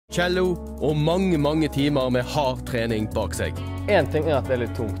cello og mange timer med hard trening bak seg. En ting at det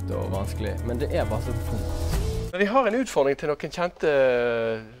litt tungt og vanskelig, men det bare så tungt. Vi har en utfordring til noen kjente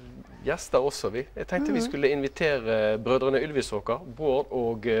gjester også. Jeg tenkte vi skulle invitere brødrene Ylvis, Bård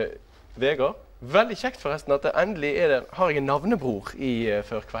og Vegard. Veldig kjekt forresten at det endelig har jeg en navnebror i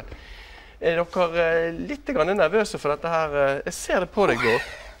førkveld. Dere litt nervøse for dette her? Jeg ser det på deg, Bård.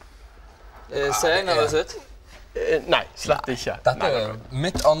 Ser jeg nervøs ut? Nei, slett ikke. Dette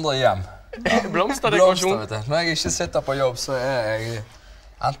mitt andre hjem. Blomsterdekorasjon. Når jeg ikke sitter på jobb, så jeg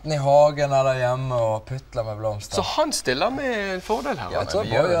enten i hagen eller hjemme og pytler med blomster. Så han stiller med en fordel her? Ja,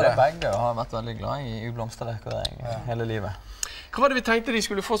 vi gjør det begge og har vært veldig glad i blomsterdekorering hele livet. Hva var det vi tenkte de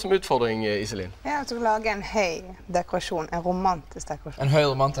skulle få som utfordring, Iselin? Jeg skulle lage en høy dekorasjon, en romantisk dekorasjon. En høy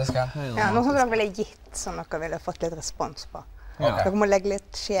romantisk, ja. Ja, noe som dere ville gitt, som dere ville fått litt respons på. Dere må legge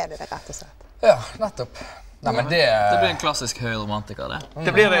litt skjed i det, rett og slett. Ja, nettopp. Nei, men det blir en klassisk høy romantiker, det.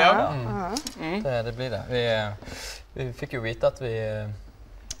 Det blir det, ja? Det blir det. Vi fikk jo vite at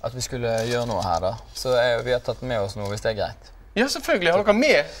vi skulle gjøre noe her, da. Så vi har tatt med oss noe, hvis det er greit. Ja, selvfølgelig. Har dere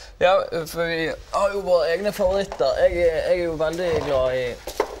med? Ja, for vi har jo våre egne favoritter. Jeg er jo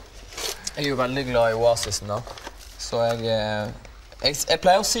veldig glad i Oasisen, da. Så jeg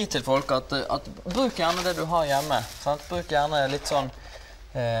pleier å si til folk at bruk gjerne det du har hjemme. Sant? Bruk gjerne litt sånn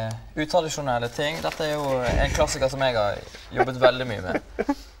utradisjonelle ting. Dette er jo en klassiker som jeg har jobbet veldig mye med.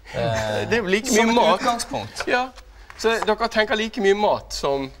 Det er jo like mye mat. Som et utgangspunkt. Ja, så dere tenker like mye mat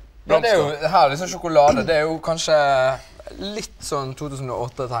som blomster? Ja, det er jo her liksom sjokolade. Det er jo kanskje litt sånn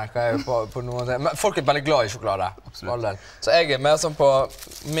 2008, tenker jeg på noen ting. Men folk er veldig glad i sjokolade. Absolutt. Så jeg er mer sånn på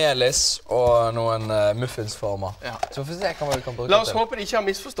melis og noen muffinsformer. Ja. Så får vi se hva vi kan bruke til. La oss håpe de ikke har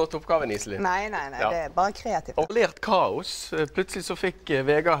misforstått oppgaven, Iselin. Nei, det er bare kreativt. Og lært kaos. Plutselig så fikk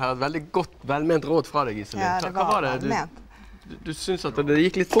Vegard her et veldig godt, velment råd fra deg, Iselin. Ja, det var velment. Du synes at det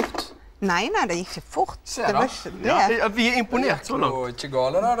gikk litt fort? Nei, det gikk ikke fort. Se da. Ja, vi er imponert så langt. Det er ikke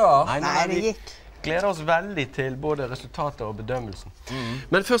gale da. Nei, det gikk. Gleder oss veldig til både resultatet og bedømmelsen.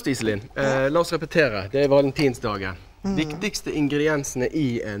 Men først, Iselin, la oss repetere. Det er valentinsdagen. Viktigste ingrediensene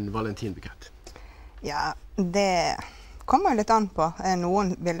i en valentinbukett? Ja, det kommer jo litt an på.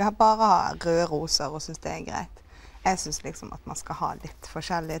 Noen vil bare ha røde roser og synes det er greit. Jeg synes liksom at man skal ha litt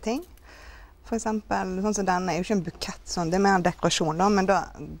forskjellige ting. For eksempel, sånn som denne er jo ikke en bukett, sånn. Det er mer en dekorasjon da, men da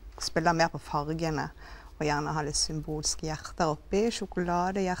spiller mer på fargene. Og gjerne ha litt symbolske hjerter oppi,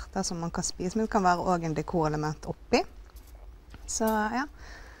 sjokoladehjerter som man kan spise, men det kan være også en dekorelement oppi. Så, ja.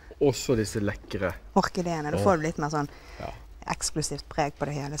 Også disse lekre. Orkideene, da får du litt mer sånn eksklusivt preg på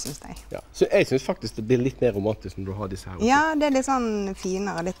det hele, synes jeg. Ja. Så jeg synes faktisk det blir litt mer romantisk når du har disse her oppi. Ja, det er litt sånn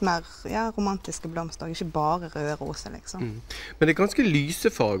finere, litt mer romantiske blomster, ikke bare røde roser, liksom. Men det er ganske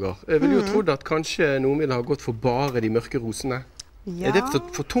lyse farger. Jeg ville jo trodd at kanskje noen ville ha gått for bare de mørke rosene. Ja. Er det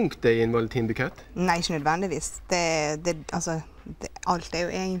for tungt det i en valentinbukett? Nei, ikke nødvendigvis. Alt er jo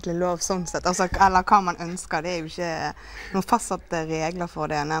egentlig lov sånn sett, eller hva man ønsker. Det er jo ikke noen fastsatte regler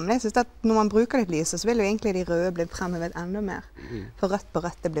for det. Men jeg synes at når man bruker litt lyse, så vil jo egentlig de røde bli fremhevet enda mer. For rødt på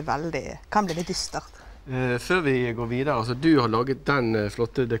rødt, det kan bli litt dystert. Før vi går videre, altså du har laget den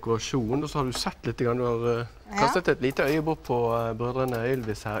flotte dekorasjonen, og så har du sett litt, du har kastet et lite øye bort på brødrene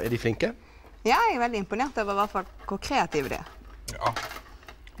Ylvis her. Er de flinke? Ja, jeg er veldig imponert over i hvert fall hvor kreative de er. Ja.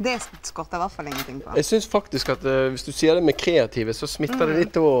 Det skorter i hvert fall ingenting på. Jeg synes faktisk at hvis du sier det med kreative, så smitter det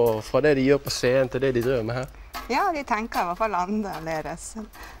litt over fra det de gjør på scenen til det de drømmer med her. Ja, de tenker i hvert fall annerledes.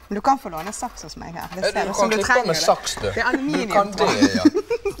 Men du kan få låne saks hos meg her. Det ser du ut som kan du klippe trenger med det. saks, du. Det er aluminium. Du kan det, ja.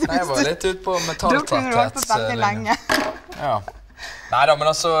 Nei, jeg var litt ut på Da kunne du holdt på veldig lenge. Ja. Neida, men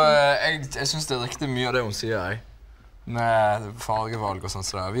altså, jeg synes det er riktig mye av det hun sier, jeg. Med fargevalg og sånn.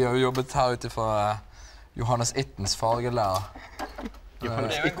 Vi har jo jobbet her ute fra Johannes Ittens fargelærer. Det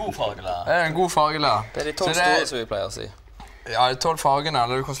er jo en god fargelærer. Det er en god fargelærer. Det er de 12 store som vi pleier å si. Ja, de 12 fargene,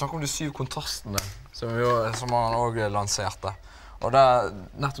 eller du kan snakke om de 7 kontrastene, som han også lanserte. Og det er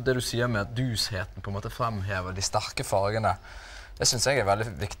nettopp det du sier med at dusheten på en måte fremhever de sterke fargene. Det synes jeg er veldig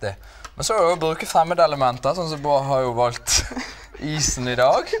viktig. Men så er det å bruke fremmedelementer, sånn som Bård har jo valgt isen i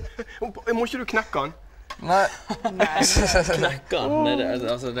dag. Må ikke du knekke den? Nei. Knekke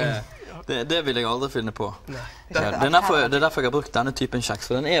den? Det vil jeg aldri finne på. Det er derfor jeg har brukt denne typen kjeks,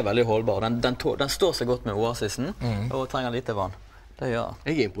 for den er veldig holdbar. Den står seg godt med Oasisen, og trenger lite vann. Det gjør den.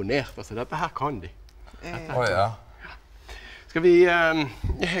 Jeg er imponert, altså. Dette her kan de. Ja. Skal vi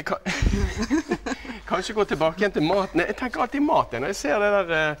kanskje gå tilbake igjen til maten? Jeg tenker alltid mat. Når jeg ser det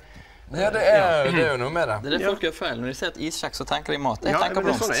der Ja, det er jo noe med det. Det er det folk gjør feil. Når de ser et iskjeks, så tenker de mat. Jeg Ja, tenker men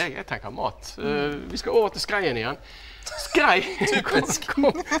det er blomst. sånn jeg tenker mat. Vi skal over til skreien igjen. Skrei!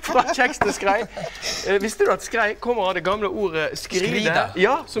 Kom fra kjeks til skrei. Visste du at skrei kommer av det gamle ordet skride?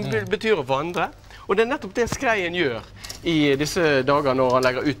 Ja, som betyr å vandre. Og det er nettopp det skreien gjør i disse dager når han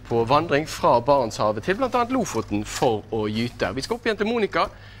legger ut på vandring fra Barentshavet til blant annet Lofoten for å gyte. Vi skal opp igjen til Monica.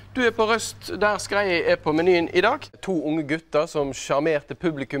 Du er på Røst, der skreie er på menyen i dag. 2 unge gutter som charmerte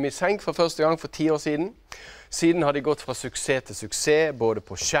publikum i seng for første gang for 10 år siden. Siden har de gått fra suksess til suksess, både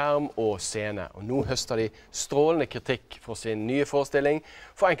på skjerm og scene. Og nå høster de strålende kritikk for sin nye forestilling,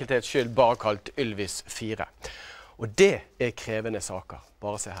 for enkelthets skyld bare kalt Ylvis 4. Og det er krevende saker.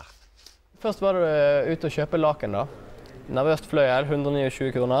 Bare se her. Først var du ute og kjøpe laken da. Nervøst fløyel,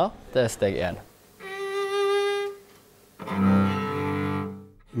 129 kroner. Det er steg 1.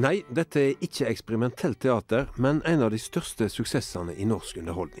 Nei, dette er ikke eksperimentelt teater, men en av de største suksessene i norsk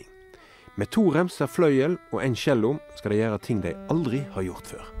underholdning. Med 2 remser fløyel og 1 cello skal de gjøre ting de aldri har gjort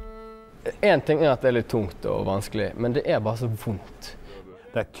før. En ting er at det er litt tungt og vanskelig, men det er bare så vondt.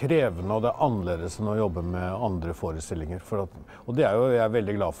 Det er krevende og det er annerledes enn å jobbe med andre forestillinger. Og det er jo jeg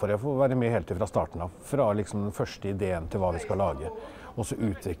veldig glad for. Jeg får være med helt fra starten av. Fra liksom den første ideen til hva vi skal lage. Og så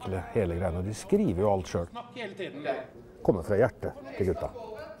utvikle hele greiene. De skriver jo alt selv. Kommer fra hjertet til gutta.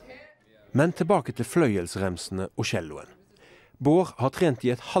 Men tilbake til fløyelsremsene og celloen. Bård har trent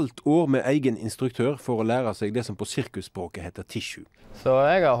i et halvt år med egen instruktør for å lære seg det som på sirkusspråket heter tissue. Så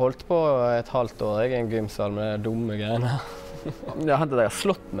jeg har holdt på et halvt år. Jeg er en gymsal med de dumme greiene. Det har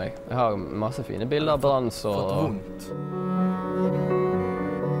slått meg. Jeg har masse fine bilder av brannsår. Fått vondt.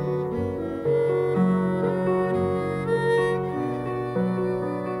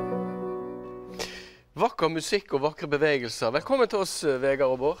 Vakker musikk og vakre bevegelser. Velkommen til oss,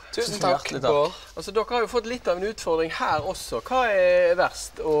 Vegard og Bård. Tusen takk, Bård. Altså, dere har jo fått litt av en utfordring her også. Hva er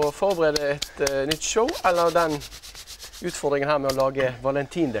verst? Å forberede et nytt show, eller den utfordringen her med å lage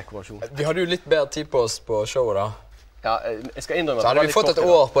valentindekorasjon? Vi hadde jo litt bedre tid på oss på showet da. Ja, jeg skal innrømme Så hadde vi fått et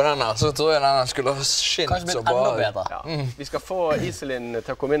år på denne, så tror jeg denne skulle ha skint Kanskje så blitt enda bra. bedre. Ja. Vi skal få Iselin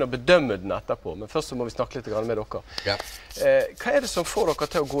til å komme inn og bedømme den etterpå, men først så må vi snakke litt med dere. Ja. Hva er det som får dere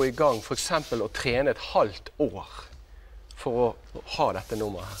til å gå i gang, for eksempel å trene et halvt år for å ha dette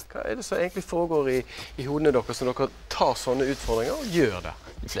nummeret her? Hva er det som egentlig foregår i hodene deres, så dere tar sånne utfordringer og gjør det?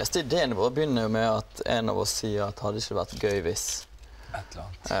 De fleste ideene våre begynner jo med at en av oss sier at hadde ikke vært gøy hvis Et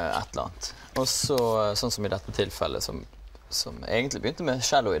eller annet. Og så, sånn som i dette tilfellet, som egentlig begynte med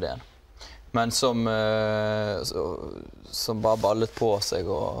cello-ideen, men som bare ballet på seg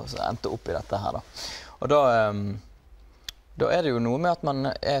og så endte opp i dette her da. Og da er det jo noe med at man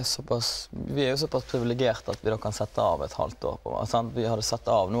er såpass, vi er jo såpass privilegert at vi da kan sette av et halvt år på. Altså, vi hadde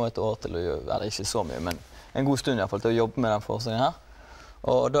satt av nå et år til å gjøre, eller ikke så mye, men en god stund i hvert fall til å jobbe med den forestillingen her.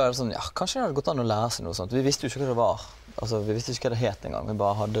 Og da er det sånn, ja, kanskje det hadde gått an å lære seg noe sånt. Vi visste jo ikke hva det var. Altså, vi visste ikke hva det het engang. Vi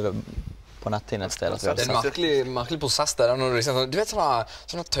bare hadde det på netthinnen et sted. Det er en merkelig prosess det, når du liksom sånn, du vet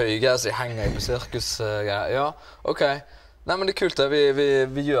sånne tøyger som henger i på sirkusgreier. Ja, ok. Nei, men det er kult det,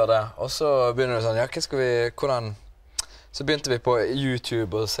 vi gjør det. Og så begynner vi sånn, ja, hvordan... Så begynte vi på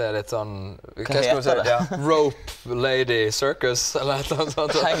YouTube og se litt sånn... Hva heter det? Ja, Rope Lady Circus, eller et eller annet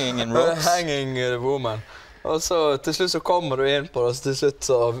sånt. Hanging in ropes. Hanging woman. Og så til slutt så kommer du inn på det, og til slutt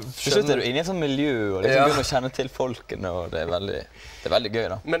så Til slutt er du inne i et sånt miljø, og liksom begynner å kjenne til folkene, og det er veldig gøy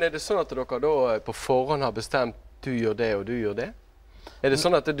da. Men er det sånn at dere da på forhånd har bestemt du gjør det og du gjør det? Er det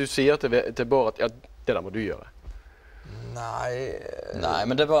sånn at du sier til Bård at ja, det der må du gjøre? Nei,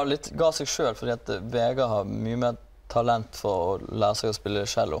 men det var litt ga seg selv, fordi at Vegard har mye mer talent for å lære seg å spille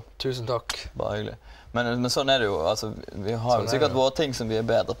cello. Tusen takk. Bare hyggelig. Men sånn er det jo, altså, vi har jo sikkert våre ting som vi er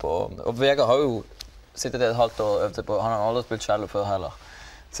bedre på, og Vegard har jo sittet et halvt år og øvd på, han har aldri spilt cello før heller.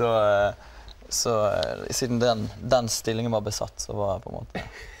 Så siden den stillingen var besatt, så var jeg på en måte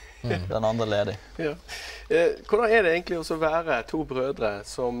den andre ledig. Ja. Hvordan er det egentlig å være 2 brødre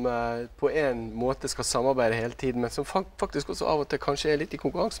som på en måte skal samarbeide hele tiden, men som faktisk også av og til kanskje er litt i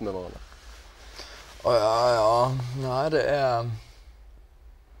konkurranse med hverandre? Ja. Nei, det er...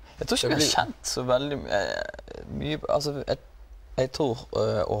 Jeg tror ikke vi har kjent så veldig mye, altså jeg tror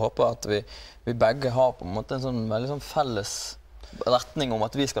og håper at vi begge har på en måte en sånn veldig sånn felles retning om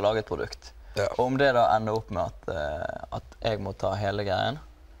at vi skal lage et produkt. Ja. Og om det da ender opp med at jeg må ta hele greien,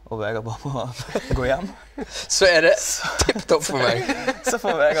 og Vegard bare må gå hjem. Så er det tipptopp for meg. Så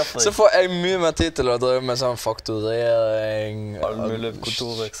får Vegard fri. Så får jeg mye mer tid til å drive med sånn fakturering. All mulig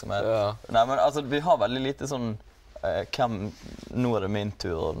kontorvirksomhet. Ja. Nei, men altså, vi har veldig lite sånn, nå er det min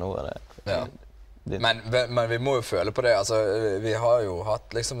tur, og nå er det... Ja. Men vi må jo føle på det. Altså, vi har jo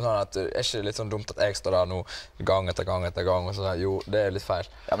hatt liksom sånn at det ikke litt sånn dumt at jeg står der nå gang etter gang etter gang, og så jo, det litt feil.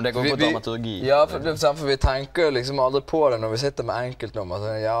 Ja, men det går på dramaturgi. Ja, for vi tenker liksom aldri på det når vi sitter med enkeltnummer.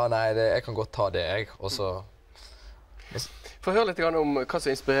 Så, ja, nei, jeg kan godt ta det, jeg, og så... Få høre litt om hva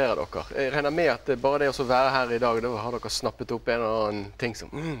som inspirerer dere. Jeg regner med at bare det å være her i dag, da har dere snappet opp en eller annen ting som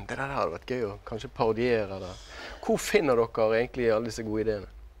det der hadde vært gøy å kanskje parodiere det. Hvor finner dere egentlig alle disse gode ideene?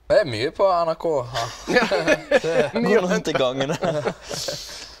 Det mye på NRK her. Går rundt i gangene.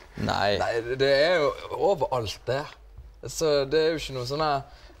 Nei, det jo overalt det. Så det jo ikke noe sånn her...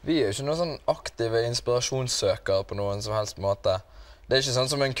 Vi jo ikke noe sånn aktive inspirasjonssøkere på noen som helst måte. Det ikke sånn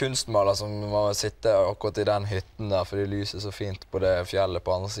som en kunstmaler som må sitte akkurat i den hytten der fordi lyset så fint på det fjellet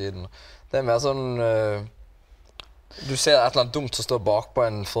på andre siden. Det mer sånn... Du ser et eller annet dumt som står bak på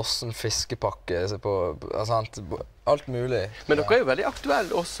en frossen fiskepakke på... alt mulig. Men dere jo veldig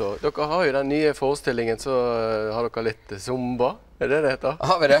aktuelle også. Dere har jo den nye forestillingen, så har dere litt zumba. Det det heter?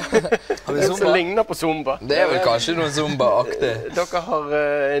 Har vi det? Har vi zumba? Som ligner på zumba. Det vel kanskje noe zumba-aktig. Dere har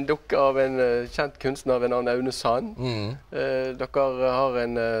en dukke av en kjent kunstner ved navn Aune Sand. Dere har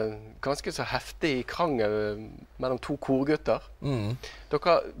en ganske så heftig krangel mellom to korgutter.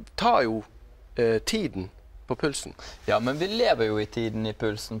 Dere tar jo tiden på pulsen. Ja, men vi lever jo i tiden i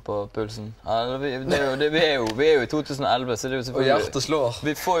pulsen på pulsen. Ja, vi jo i 2011, så det jo selvfølgelig... Og hjertet slår.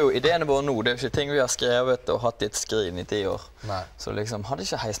 Vi får jo ideene våre nå. Det jo ikke ting vi har skrevet og hatt i et skrin i 10 år. Nei. Så liksom, hadde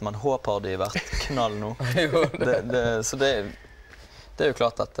ikke Heisman H-party vært knall nå? Så det jo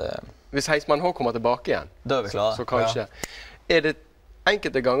klart at... Hvis Heisman H kommer tilbake igjen, da vi klare. Så kanskje... Det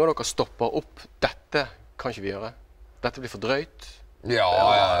enkelte ganger dere stopper opp? Dette kan ikke vi gjøre. Dette blir for drøyt.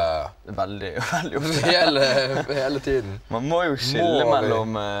 Ja. Veldig hele tiden. Man må jo skille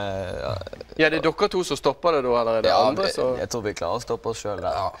mellom... Ja, det dere to som stopper det da, eller det andre? Så... Jeg tror vi klarer å stoppe oss selv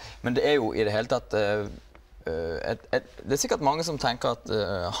der. Ja. Men det jo i det hele tatt... det sikkert mange som tenker at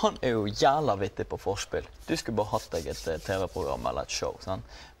han jo jævla vittig på forspill. Du skulle bare hatt deg et TV-program eller et show, sant?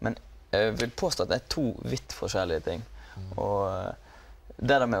 Men jeg vil påstå at det 2 vidt forskjellige ting. Og...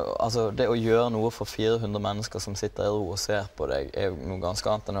 Det å gjøre noe for 400 mennesker som sitter i ro og ser på deg, jo noe ganske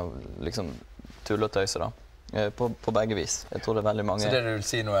annet enn å liksom tulle og tøyse da. På begge vis. Jeg tror det veldig mange... Så det du vil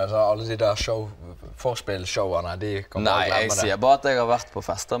si nå så alle de der forspill-showene, de kan bare glemme det? Nei, jeg sier bare at jeg har vært på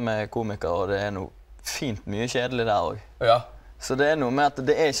fester med komikere, og det noe fint mye kjedelig der også. Ja. Så det noe med at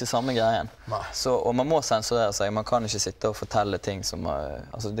det ikke samme greien. Så, og man må sensurere seg, man kan ikke sitte og fortelle ting som...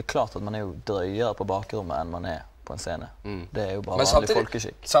 Altså, det klart at man jo drøyere på bakrommet enn man på en scene. Det jo bare vanlig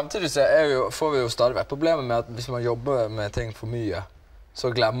folkeskikk. Samtidig så får vi jo stadig vært problemet med at hvis man jobber med ting for mye,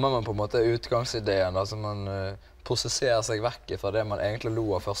 så glemmer man på en måte utgangsideen, altså man prosesserer seg vekk fra det man egentlig lo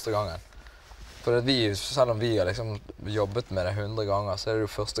av første gangen. For at selv om vi har liksom jobbet med det 100 ganger, så det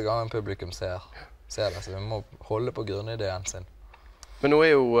jo første gangen publikum ser det, så vi må holde på grunnideen sin. Men nå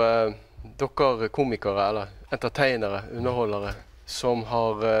jo dere komikere, eller entertainere, underholdere, som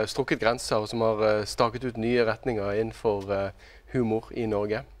har strukket grenser og som har staket ut nye retninger innenfor humor i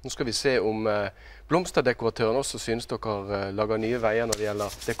Norge. Nå skal vi se om blomsterdekoratøren også synes dere lager nye veier når det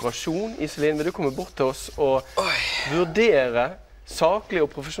gjelder dekorasjon. Iselin, vil du komme bort til oss og vurdere saklig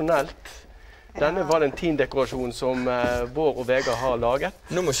og profesjonelt denne valentindekorasjonen som Bård og Vegard har laget?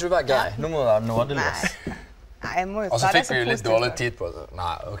 Nå må ikke du være grei, nå må du være nådeløs. Nei, jeg må jo ta det så positivt. Og så fikk vi jo litt dårlig tid på det.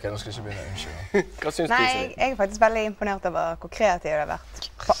 Nei, ok, nå skal jeg ikke begynne. Unnskyld. Hva synes du, Iselin? Jeg faktisk veldig imponert over hvor kreativ det har vært.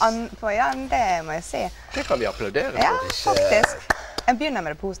 Ja, det må jeg si. Det kan vi applaudere for. Ja, faktisk. Jeg begynner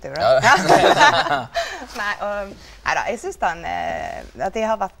med det positive, da. Neida, jeg synes at de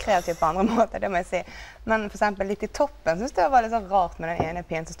har vært kreative på andre måter, det må jeg si. Men for eksempel litt i toppen, synes jeg det var litt så rart med den ene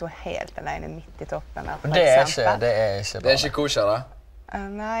pigen som stod helt alene midt i toppen. Der, det er ikke kosher, da?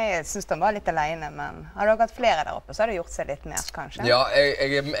 Nei, jeg synes den var litt alene, men har dere hatt flere der oppe, så har det gjort seg litt mer, kanskje? Ja,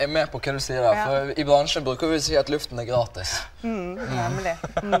 jeg er med på hva du sier der, for i bransjen bruker vi å si at luften er gratis. Nemlig.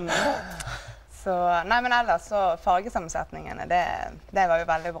 Så, nei, men ellers så fargesammensetningene, det var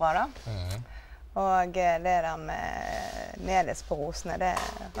jo veldig bra da. Og det der med melis på rosene, det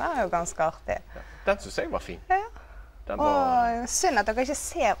var jo ganske artig. Den synes jeg var fin. Ja. Og synd at dere ikke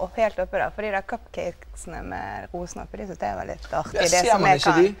ser helt oppi der, for de der cupcakesene med rosene oppi, de synes det var litt artig. Ser man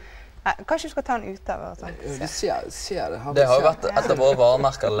ikke de? Kanskje du skal ta den ut av og sånt. Du ser det. Det har jo vært et av våre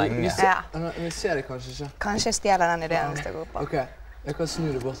varemerker lenge. Vi ser det kanskje ikke. Kanskje jeg stjeler den ideen hvis det går på. Ok, jeg kan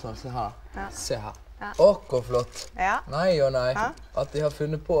snu det bort sånn. Se her. Se her. Åh, hvor flott. Nei og nei. At de har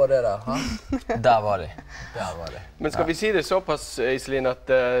funnet på det der. Der var de. Men skal vi si det såpass, Iselin, at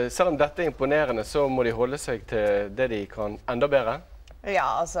selv om dette er imponerende, så må de holde seg til det de kan enda bedre?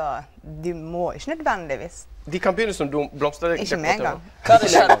 Ja, altså, de må ikke nødvendigvis. De kan begynne som blomsterdekoratører. Ikke med en gang.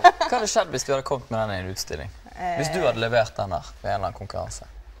 Hva Hva hadde skjedd hvis du hadde kommet med den i en utstilling? Hvis du hadde levert den her ved en eller annen konkurranse?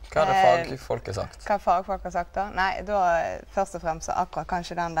 Hva hadde fagfolket sagt? Hva fagfolk har sagt da? Nei, da først og fremst så akkurat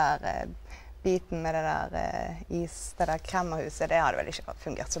kanskje den der biten med det der det der kremmerhuset, det hadde vel ikke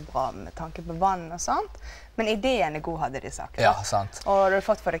fungert så bra med tanke på vann og sånt. Men ideen god, hadde de sagt. Ja, sant. Og du har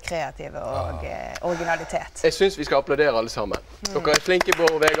fått for det kreative og originalitet. Jeg synes vi skal applaudere alle sammen. Dere flinke,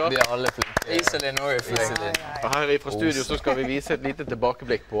 Bård og Vegard. Vi alle flinke. Iselin også flinke. Og her fra studio så skal vi vise et lite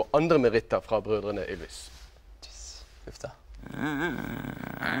tilbakeblikk på andre meritter fra brødrene Ylvis. Uff da.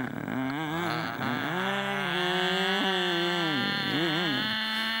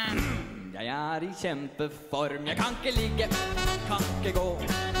 Jeg i kjempeform. Jeg kan ikke ligge, kan ikke gå.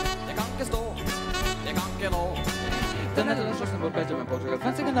 Jeg kan ikke stå, jeg kan ikke nå. Den er slåssen på Belgium, Portugal,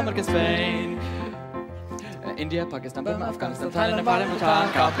 Frankrike, Danmark, Spain. India, Pakistan, Burma, Afghanistan, Thailand,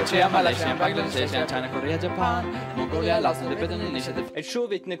 Bhutan, Kampuchea, Malaysia, Bangladesh, China, Korea, Japan, Mongolia, Laos, Tibet, Initiative. Et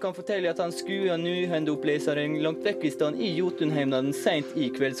sjåvitne kan fortelle at han skua nyhendeoppleseren langt vekk i stand i Jotunheimnaden sent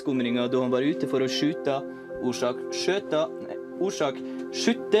i kveldsskumringa da han var ute for å skjuta, orsak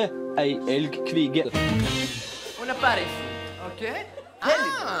skytte ei elgkvige. Una party food, okay?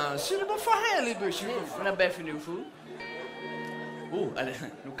 Suitable for Haley bush. Una beef new food. Eller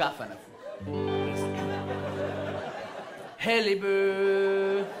no kaffe na food. Haley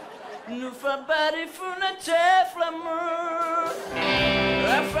bush. Nu for body for na cheflamer.